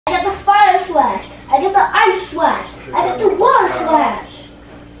got the fire splash. I got the ice splash. I got the water splash.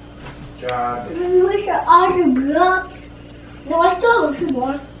 Where's your other blocks? No, I still have a few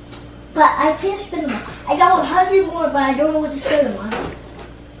more. But I can't spend them all. I got 100 more, but I don't know what to spend them on.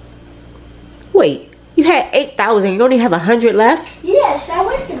 Wait, you had 8,000. You only have 100 left? Yes, I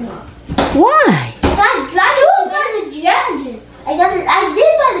went to them all. Why? I did buy the dragon. I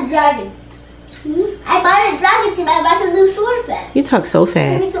did buy the dragon. I bought a dragon team. I bought a new sword effect. You talk so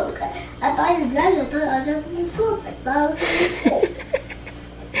fast. I bought the dragon. I thought I got a new sword effect.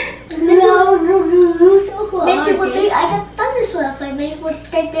 Maybe people think I got thunder sword effect. Maybe people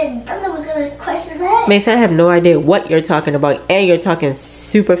think that thunder was gonna crush his head. Mason, I have no idea what you're talking about, and you're talking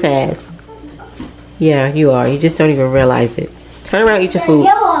super fast. Yeah, you are. You just don't even realize it. Turn around, eat your food.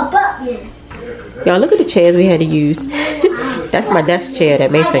 Y'all, look at the chairs we had to use. That's my desk chair that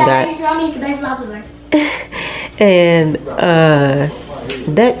Mason got. And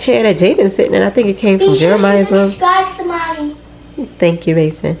that chair that Jaden's sitting in, I think it came from Jeremiah as well. Subscribe to mommy. Thank you,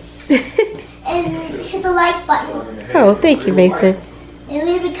 Mason. And hit the like button. Oh, thank you, Mason. And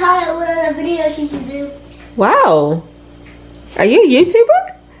leave a comment with the videos you should do. Wow. Are you a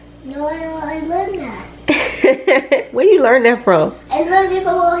YouTuber? No, I learned that. Where you learn that from? I learned it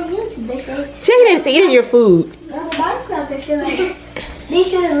from all YouTube. They say Jaden's eating your food. on the Minecraft, they say like, be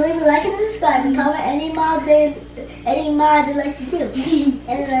sure to leave a like and subscribe and comment any mod they like to do.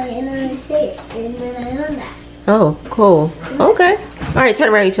 And then I say it, and then I learn that. Oh, cool. Okay. All right, turn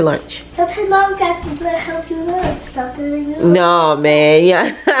around and eat your lunch. Sometimes mom can help you learn stuff that you learn. No, man.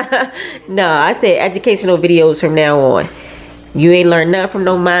 Yeah. No, I said educational videos from now on. You ain't learned nothing from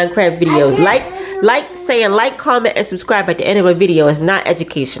no Minecraft videos. Saying like, comment, and subscribe at the end of a video is not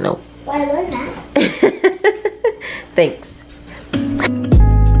educational. Well, I learned that. Thanks.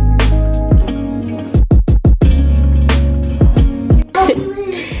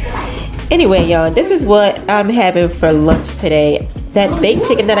 Anyway, y'all, this is what I'm having for lunch today. That baked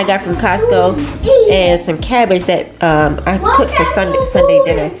chicken that I got from Costco and some cabbage that I cooked for Sunday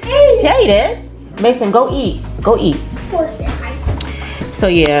dinner. Jaden, Mason, go eat. Go eat. So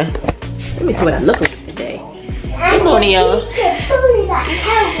yeah, let me see what I look like today. Good morning, y'all.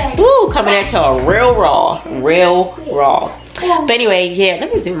 Woo, coming at y'all real raw. But anyway, yeah,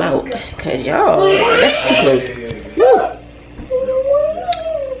 let me zoom out, cause y'all, that's too close. Woo.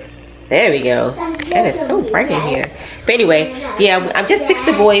 There we go. That is so bright in here. But anyway, yeah, I just fixed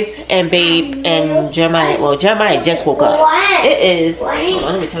the boys and Babe and Jeremiah. Well, Jeremiah just woke up. It is. Hold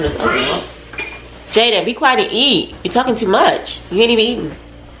on, let me turn this on. Jada, be quiet and eat. You're talking too much. You ain't even eating.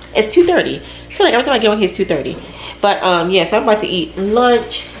 It's 2:30. So like every time I get on here, it's 2:30. But yeah, so I'm about to eat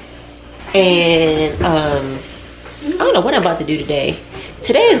lunch, and I don't know what I'm about to do today.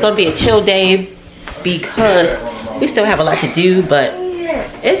 Today is gonna be a chill day because we still have a lot to do, but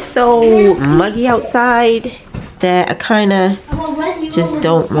it's so muggy outside that I kind of just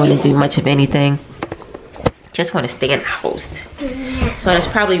don't want to do much of anything. Just want to stay in the house. So that's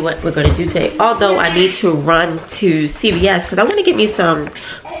probably what we're going to do today. Although I need to run to CVS because I want to get me some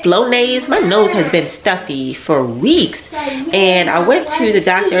Flonase. My nose has been stuffy for weeks. And I went to the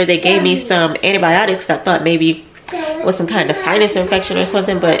doctor. They gave me some antibiotics. I thought maybe it was some kind of sinus infection or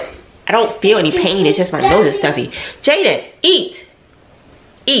something. But I don't feel any pain. It's just my nose is stuffy. Jaden, eat.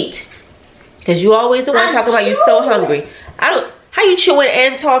 Eat. Because you always the one talking about you so hungry. How you chewing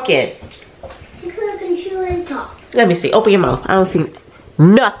and talking? Because I can chew and talk. Let me see. Open your mouth. I don't see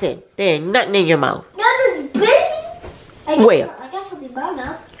nothing. There ain't nothing in your mouth. Not this beans. Where? I got something in my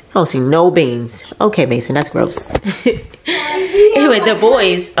mouth. I don't see no beans. Okay, Mason, that's gross. Anyway, the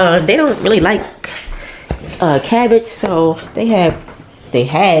boys, they don't really like cabbage, so they had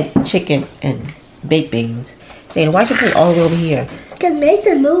chicken and baked beans. Jane, why'd you put it all over here? Because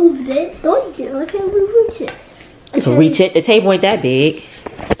Mason moved it. Don't you? I can't reach it. You can reach it. The table ain't that big.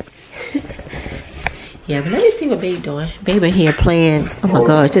 Yeah, but let me see what Babe doing. Babe in here playing. Oh my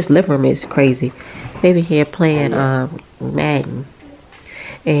gosh, this living room is crazy. Babe in here playing Madden.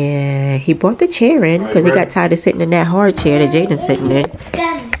 And he brought the chair in because he got tired of sitting in that hard chair that Jaden's sitting in.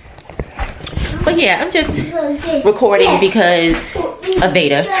 But yeah, I'm just recording because of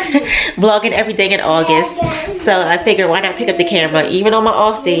beta. Vlogging every day in August. So I figured why not pick up the camera even on my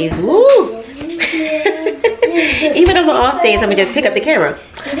off days. Woo! Even on my off days, I'm gonna just pick up the camera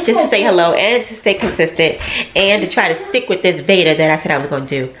just to say hello and to stay consistent and to try to stick with this beta that I said I was gonna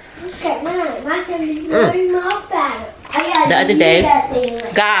do. The other day,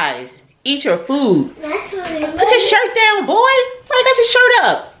 guys, eat your food. Put your shirt down, boy. Why you got your shirt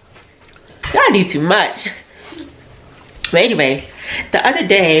up? Y'all do too much. But anyway, the other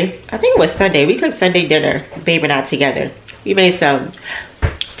day, I think it was Sunday, we cooked Sunday dinner, Babe and I together. We made some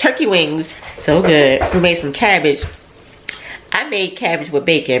turkey wings, so good. We made some cabbage. I made cabbage with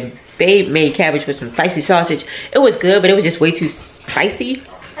bacon. Babe made cabbage with some spicy sausage. It was good, but it was just way too spicy.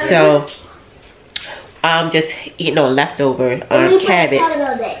 So I'm just eating on leftover cabbage.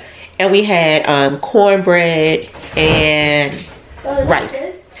 And we had cornbread and rice.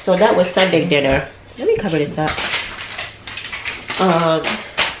 So that was Sunday dinner. Let me cover this up.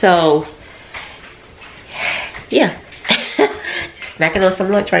 So yeah. Just snacking on some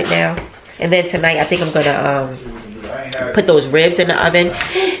lunch right now. And then tonight I think I'm gonna put those ribs in the oven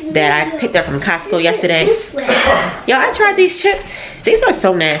that I picked up from Costco yesterday. Yo, I tried these chips. These are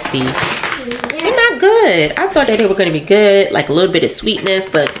so nasty. They're not good. I thought that they were gonna be good, like a little bit of sweetness,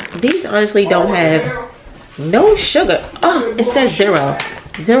 but these honestly don't have no sugar. Oh, it says 0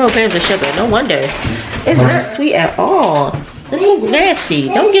 grams of sugar. No wonder. It's not sweet at all. This is nasty.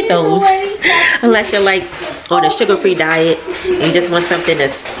 Don't get those unless you're like on a sugar-free diet and you just want something to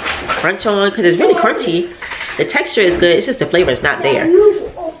crunch on, because it's really crunchy. The texture is good, it's just the flavor is not there.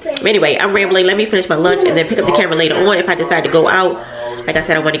 Anyway, I'm rambling. Let me finish my lunch and then pick up the camera later on if I decide to go out. Like I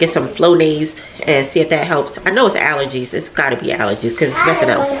said, I want to get some Flonase and see if that helps. I know it's allergies. It's got to be allergies because it's nothing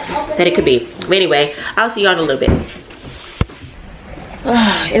else that it could be. But anyway, I'll see y'all in a little bit.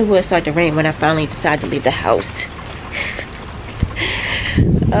 It will start to rain when I finally decide to leave the house.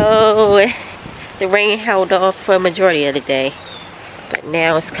 Oh, the rain held off for a majority of the day. But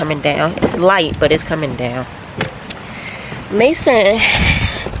now it's coming down. It's light, but it's coming down. Mason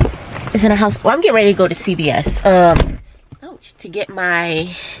is in the house. Well, I'm getting ready to go to CVS. To get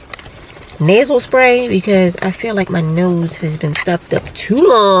my nasal spray because I feel like my nose has been stuffed up too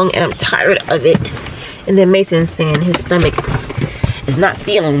long and I'm tired of it. And then Mason's saying his stomach is not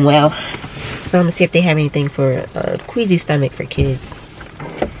feeling well. So I'm gonna see if they have anything for a queasy stomach for kids.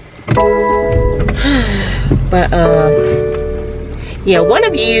 But yeah, one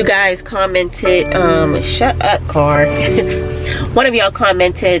of you guys commented, shut up, car. One of y'all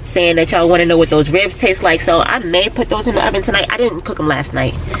commented saying that y'all want to know what those ribs taste like. So I may put those in the oven tonight. I didn't cook them last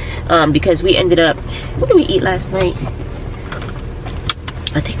night because we ended up, what did we eat last night?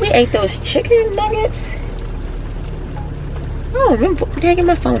 I think we ate those chicken nuggets. Oh, remember, did I get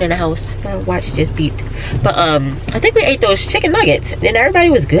my phone in the house? My watch just beeped. But I think we ate those chicken nuggets. Then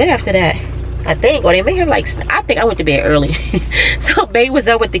everybody was good after that. I think, or they may have like, I think I went to bed early. So Babe was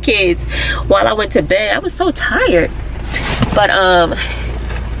up with the kids while I went to bed. I was so tired. But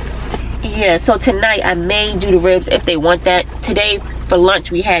yeah, so tonight I may do the ribs if they want that. Today for lunch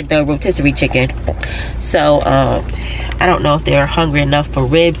we had the rotisserie chicken. So I don't know if they're hungry enough for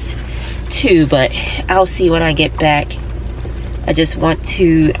ribs too, but I'll see when I get back. I just want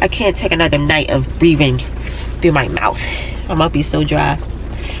to, I can't take another night of breathing through my mouth. I might be so dry.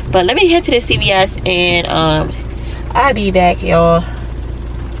 But let me head to the CVS and I'll be back, y'all.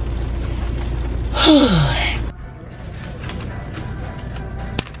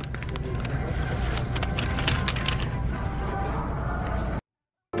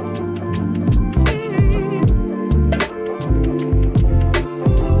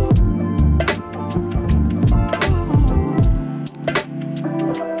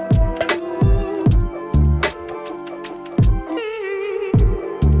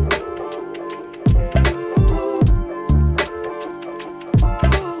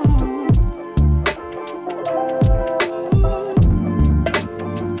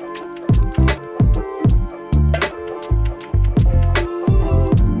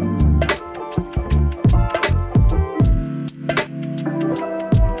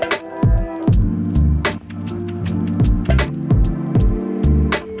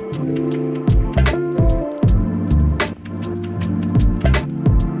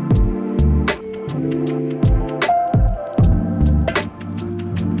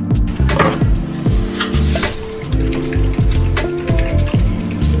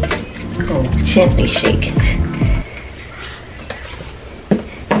 Gently shake.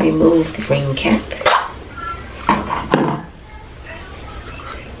 Remove the ring cap.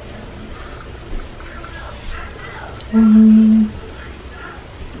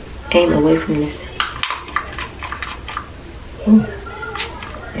 Aim away from this. Ooh.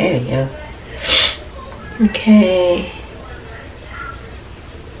 There we go. Okay.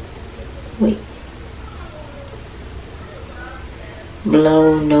 Wait.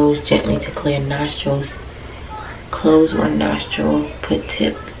 Blow nose gently to clear nostrils. Close one nostril. Put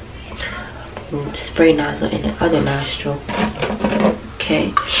tip. Spray nozzle in the other nostril.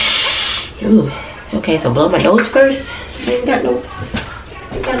 Okay. Ooh. Okay, so blow my nose first. I ain't got no.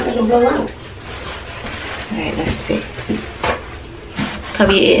 Got to blow out. Alright, let's see.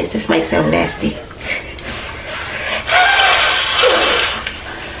 Cover your ears. This might sound nasty.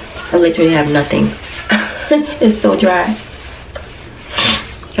 I literally have nothing. It's so dry.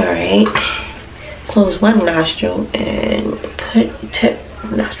 Alright. Close one nostril and put tip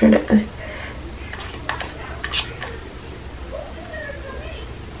nostril in the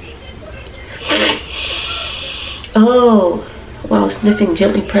Oh, while sniffing,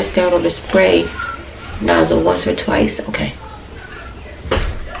 gently press down on the spray nozzle once or twice. Okay.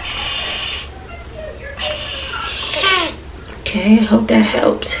 Okay, I hope that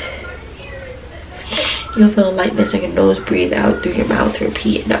helps. You'll feel a lightness in your nose. Breathe out through your mouth.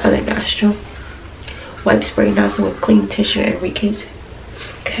 Repeat in the other nostril. Wipe spray nozzle with clean tissue and re-keeps.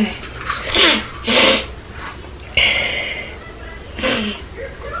 Okay.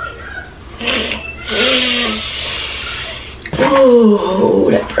 Oh,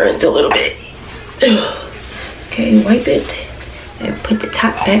 that burns a little bit. Okay, wipe it and put the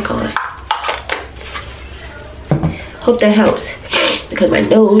top back on. Hope that helps because my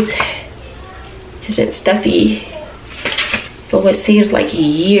nose has been stuffy for what seems like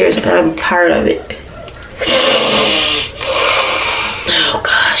years and I'm tired of it. Oh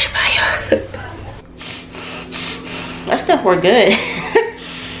gosh, Maya. That stuff worked good.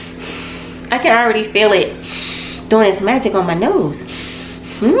 I can already feel it doing its magic on my nose.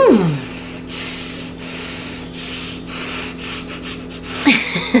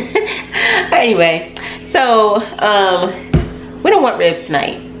 Anyway, so we don't want ribs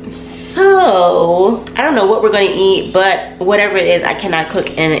tonight. So I don't know what we're gonna eat, but whatever it is, I cannot cook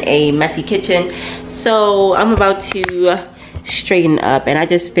in a messy kitchen. So I'm about to straighten up, and I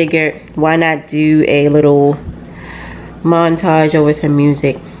just figured why not do a little montage over some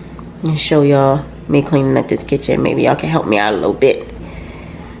music and show y'all me cleaning up this kitchen. Maybe y'all can help me out a little bit,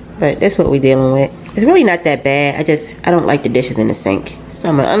 but that's what we're dealing with. It's really not that bad. I don't like the dishes in the sink, so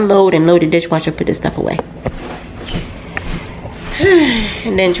I'm gonna unload and load the dishwasher, put this stuff away,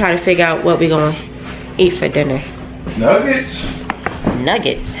 and then try to figure out what we're gonna eat for dinner. Nuggets.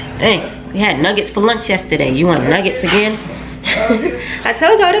 Nuggets. Dang, we had nuggets for lunch yesterday. You want nuggets again? I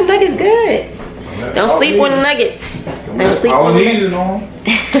told y'all them nuggets good. Don't sleep on the nuggets. Don't sleep on the nuggets.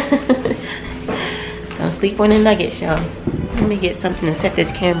 Don't sleep on the nuggets, y'all. Let me get something to set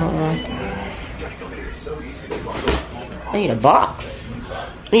this camera on. I need a box.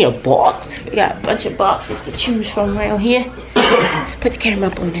 I need a box. We got a bunch of boxes to choose from around here. Let's put the camera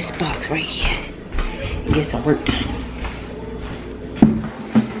up on this box right here and get some work done.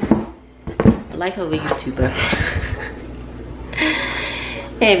 The life of a YouTuber.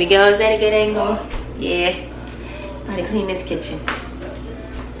 There we go. Is that a good angle? Yeah. Gotta clean this kitchen.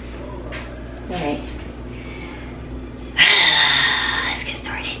 Alright. Let's get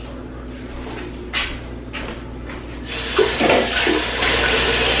started.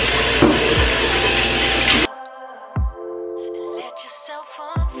 Let yourself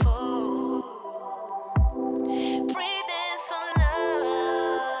unfold. Breathe in some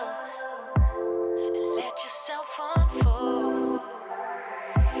love. And let yourself unfold.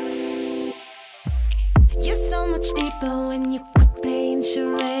 You're so much deeper when you quit playing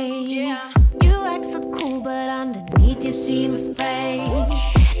charades. Yeah. You act so cool, but underneath you seem afraid.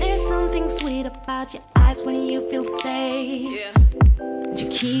 There's something sweet about your eyes when you feel safe. Yeah. You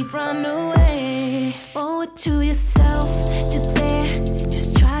keep running away. Owe it to yourself today.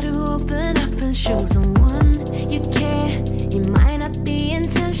 Just try to open up and show someone you care. It might not be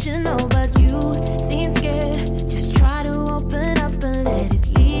intentional, but you seem scared. Just try to open up and let it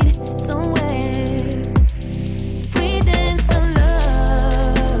lead somewhere. Breathe in some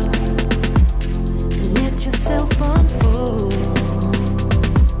love and let yourself unfold.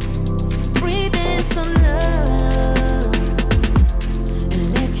 Breathe in some love and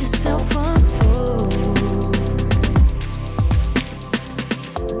let yourself unfold.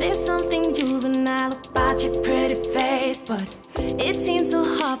 There's something juvenile about your pretty face, but it seems so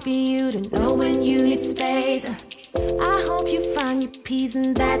hard for you to know when you need space. I hope you find your peace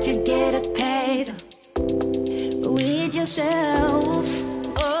and that you get a taste with yourself.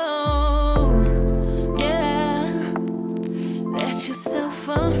 Oh, yeah. Let yourself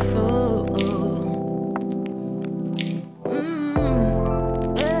unfold.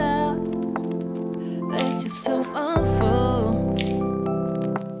 Yeah. Let yourself unfold.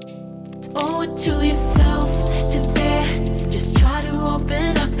 Owe it to yourself today. Just try to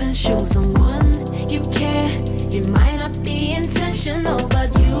open up and show someone you care. It might not be intentional, but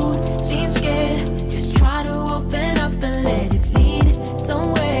you seem scared. Just try to open up and let it lead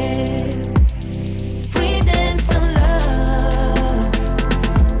somewhere. Breathe in some love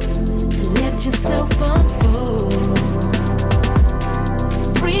and let yourself unfold.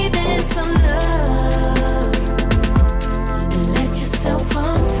 Breathe in some love and let yourself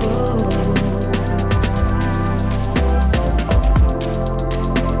unfold.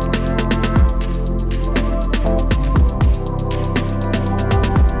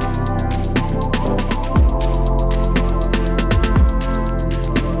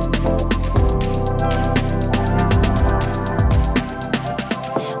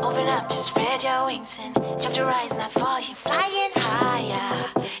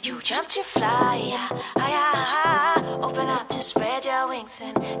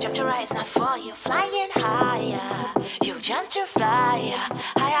 wings and jump to rise, not fall. You're flying higher. You jump to fly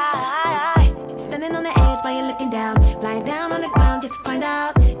higher. Standing on the edge while you're looking down. Fly down on the ground just to find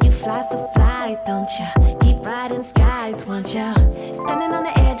out. You fly so fly, don't ya? Keep riding skies, won't ya? Standing on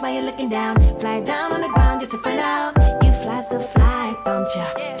the edge while you're looking down. Fly down on the ground just to find out. You fly so fly, don't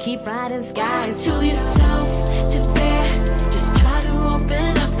ya? Keep riding skies. To yourself, to there. Just try to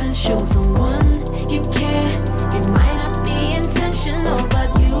open up and show someone you care. It might not be intentional, but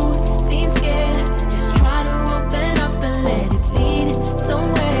you seem scared. Just try to open up and let it lead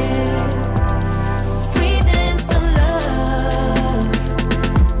somewhere. Breathe in some love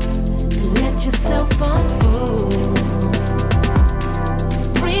and let yourself unfold.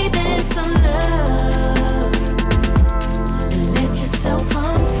 Breathe in some love and let yourself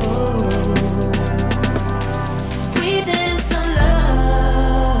unfold. Breathe in some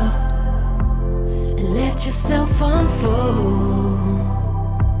love and let yourself unfold.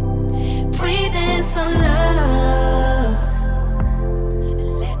 Breathe in some love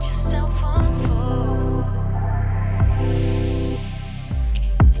and let yourself unfold.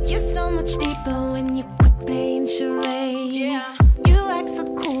 You're so much deeper when you quit playing charades. You act so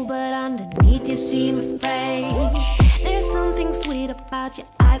cool, but underneath you seem afraid. There's something sweet about your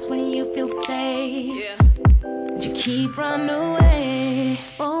eyes when you feel safe. But you keep running away.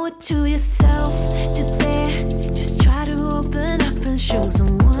 Owe it to yourself, to there. Just try to open up and show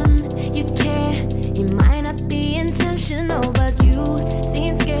someone you care. It might not be intentional, but you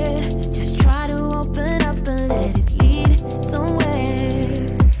seem scared. Just try to open up and let it lead somewhere.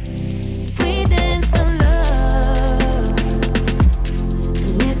 Breathe in some love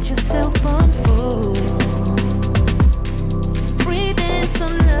and let yourself unfold. Breathe in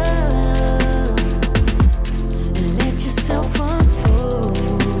some love and let yourself unfold.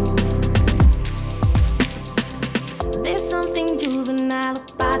 There's something juvenile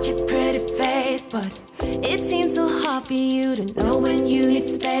about your pretty face, but it seems so hard for you to know when you need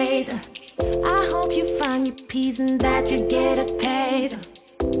space. I hope you find your peace and that you get a taste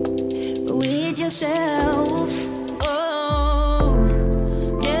with yourself. Oh,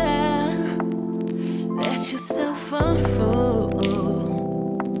 yeah. Let yourself unfold.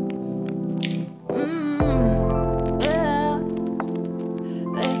 Yeah.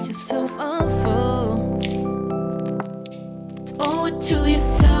 Let yourself unfold. Owe it to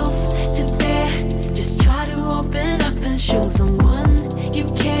yourself, to there. Just try to open up and show someone you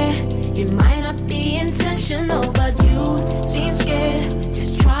care. It might not be intentional, but you seem scared.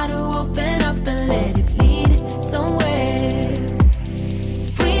 Just try to open up and let it lead somewhere.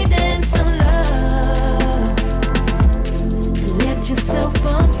 Breathe in some love and let yourself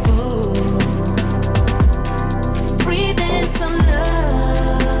unfold. Breathe in some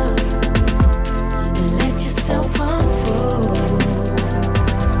love and let yourself unfold.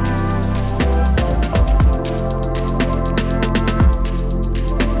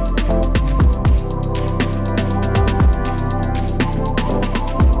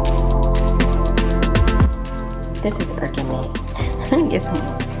 This is irking me. Yes, ma'am.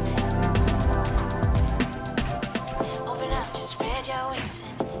 Open up, just spread your wings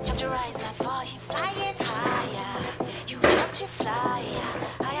and jump to rise, not fall. You flying higher. You jump to fly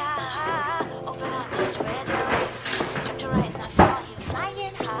higher. Open up, just spread your wings and jump to rise, not fall. You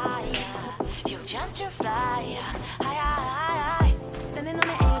flying higher. You jump to fly higher. Standing on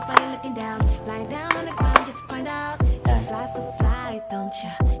the edge while you're looking down. Flying down on the ground just to find out. You fly so fly, don't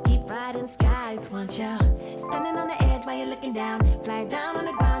ya? Keep riding skies, won't ya? Standing on the edge while you're looking down. Fly down on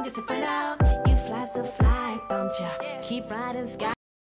the ground just to find out. You fly so fly, don't ya? Keep riding skies.